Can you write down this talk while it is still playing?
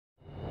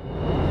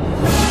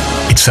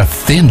It's a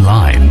thin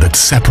line that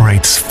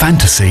separates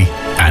fantasy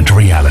and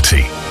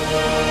reality.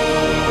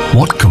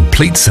 What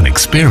completes an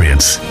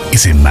experience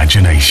is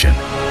imagination,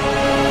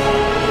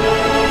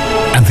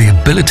 and the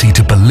ability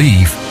to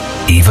believe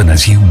even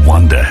as you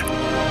wonder,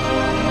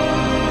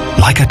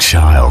 like a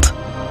child.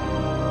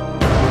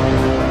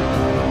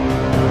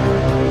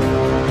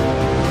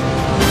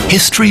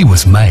 History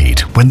was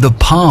made when the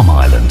Palm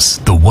Islands,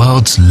 the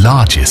world's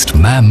largest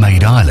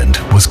man-made island,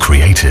 was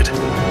created.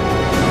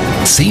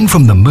 Seen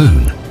from the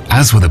moon,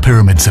 as were the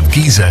pyramids of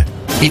Giza,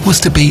 it was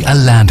to be a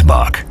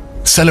landmark,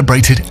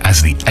 celebrated as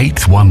the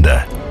eighth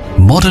wonder,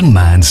 modern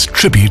man's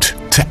tribute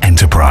to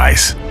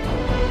enterprise.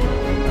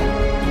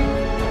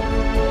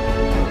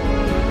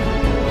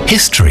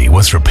 History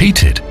was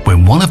repeated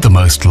when one of the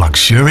most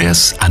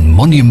luxurious and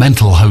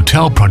monumental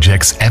hotel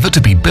projects ever to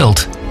be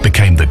built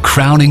became the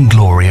crowning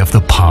glory of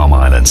the Palm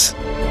Islands.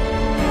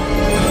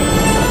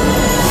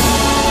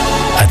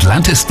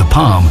 Atlantis the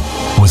Palm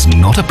was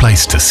not a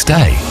place to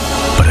stay,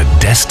 but a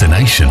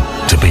destination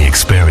to be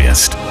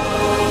experienced.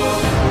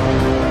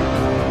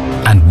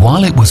 And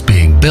while it was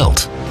being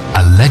built,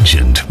 a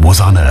legend was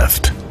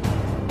unearthed,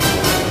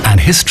 and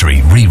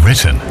history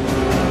rewritten,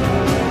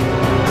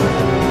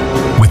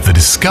 with the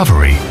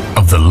discovery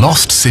of the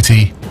lost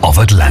city of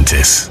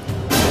Atlantis.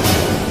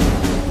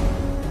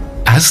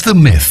 As the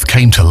myth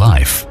came to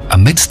life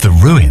amidst the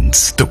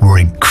ruins that were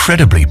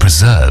incredibly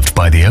preserved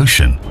by the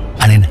ocean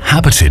and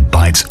inhabited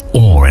by its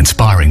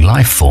awe-inspiring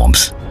life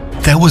forms,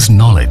 there was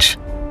knowledge,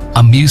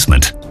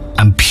 amusement,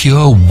 and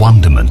pure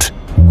wonderment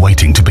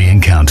waiting to be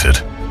encountered.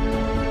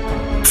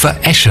 For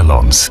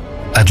echelons,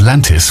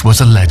 Atlantis was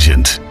a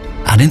legend,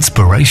 an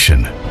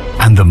inspiration,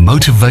 and the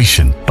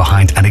motivation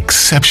behind an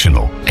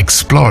exceptional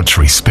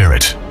exploratory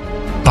spirit.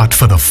 But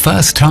for the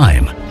first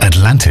time,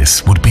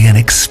 Atlantis would be an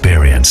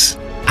experience.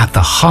 At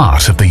the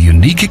heart of the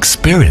unique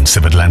experience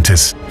of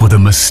Atlantis were the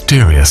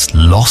mysterious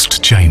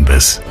lost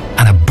chambers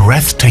and a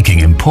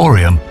breathtaking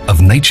emporium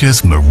of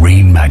nature's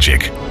marine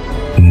magic,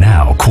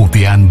 now called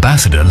the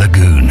Ambassador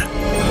Lagoon.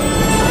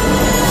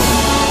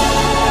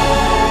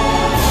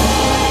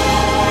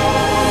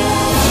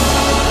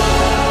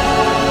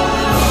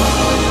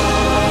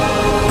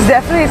 It's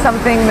definitely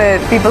something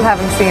that people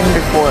haven't seen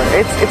before.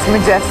 It's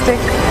majestic.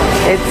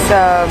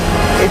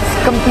 It's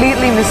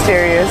completely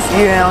mysterious.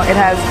 You know, it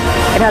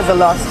has a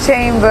lost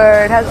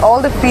chamber. It has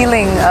all the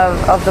feeling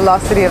of the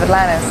lost city of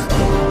Atlantis.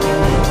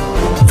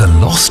 The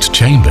lost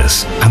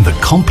chambers and the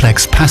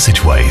complex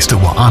passageways that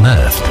were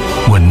unearthed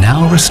were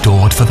now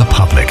restored for the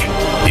public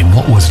in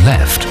what was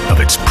left of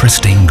its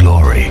pristine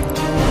glory.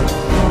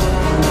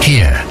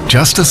 Here,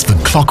 just as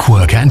the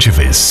clockwork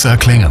anchovies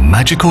circling a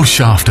magical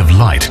shaft of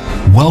light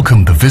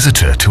welcomed the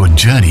visitor to a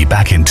journey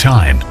back in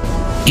time,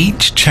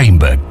 each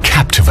chamber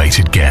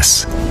captivated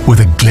guests with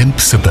a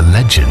glimpse of the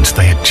legend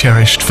they had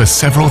cherished for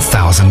several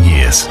thousand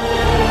years.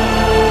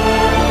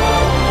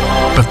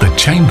 But the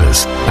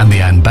chambers and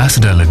the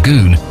Ambassador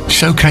Lagoon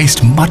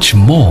showcased much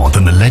more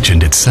than the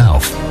legend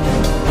itself.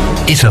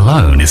 It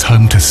alone is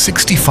home to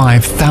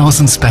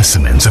 65,000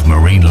 specimens of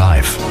marine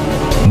life,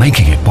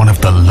 making it one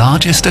of the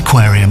largest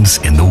aquariums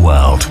in the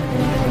world.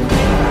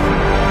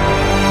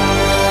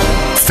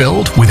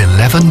 Filled with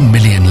 11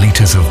 million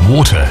litres of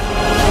water,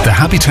 the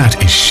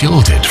habitat is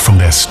shielded from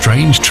their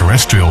strange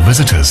terrestrial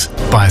visitors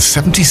by a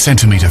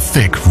 70-centimetre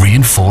thick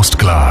reinforced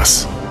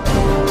glass.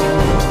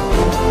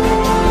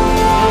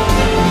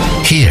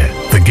 Here,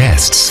 the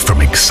guests,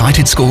 from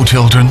excited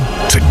schoolchildren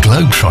to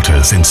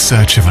globetrotters in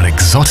search of an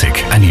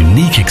exotic and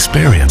unique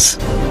experience,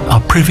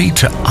 are privy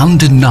to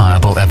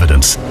undeniable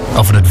evidence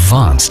of an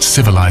advanced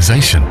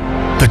civilization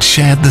that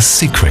shared the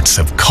secrets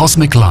of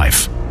cosmic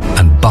life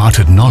and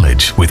bartered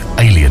knowledge with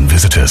alien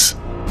visitors.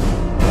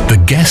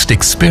 The guest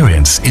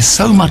experience is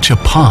so much a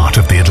part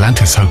of the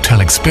Atlantis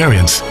hotel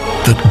experience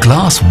that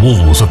glass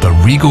walls of the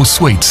regal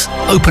suites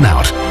open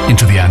out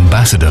into the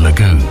Ambassador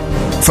Lagoon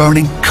for an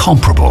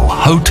incomparable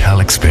hotel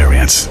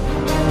experience.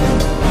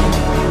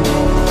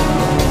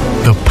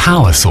 The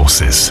power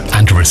sources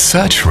and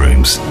research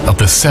rooms of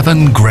the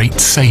 7 great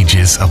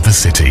sages of the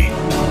city.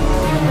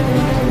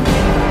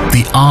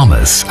 The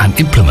armors and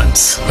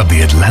implements of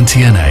the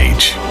Atlantean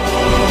age.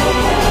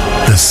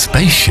 The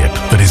spaceship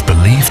that is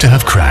believed to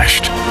have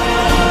crashed.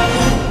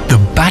 The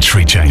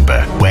battery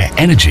chamber where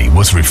energy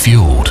was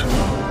refueled.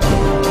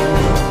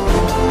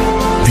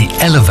 The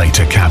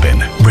elevator cabin,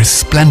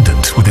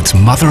 resplendent with its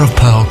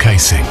mother-of-pearl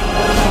casing,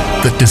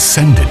 that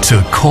descended to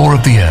the core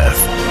of the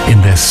Earth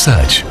in their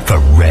search for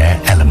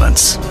rare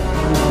elements.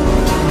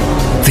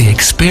 The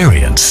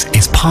experience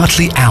is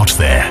partly out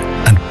there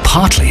and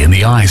partly in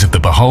the eyes of the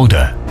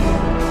beholder.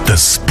 The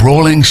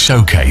sprawling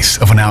showcase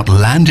of an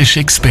outlandish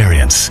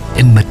experience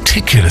in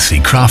meticulously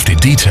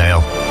crafted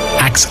detail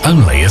acts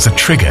only as a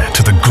trigger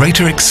to the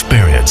greater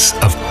experience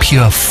of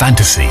pure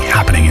fantasy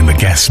happening in the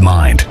guest's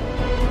mind.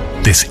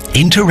 This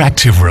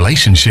interactive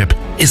relationship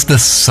is the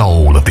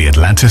soul of the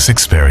Atlantis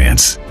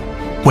experience,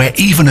 where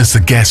even as the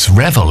guests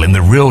revel in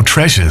the real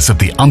treasures of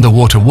the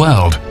underwater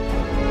world,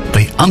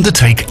 they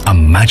undertake a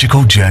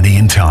magical journey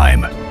in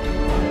time,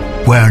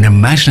 where an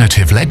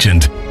imaginative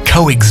legend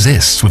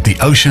coexists with the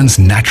ocean's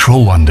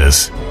natural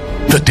wonders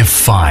that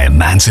defy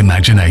man's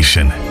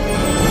imagination.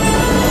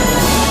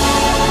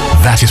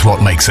 That is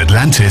what makes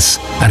Atlantis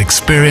an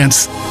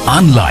experience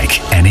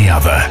unlike any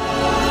other.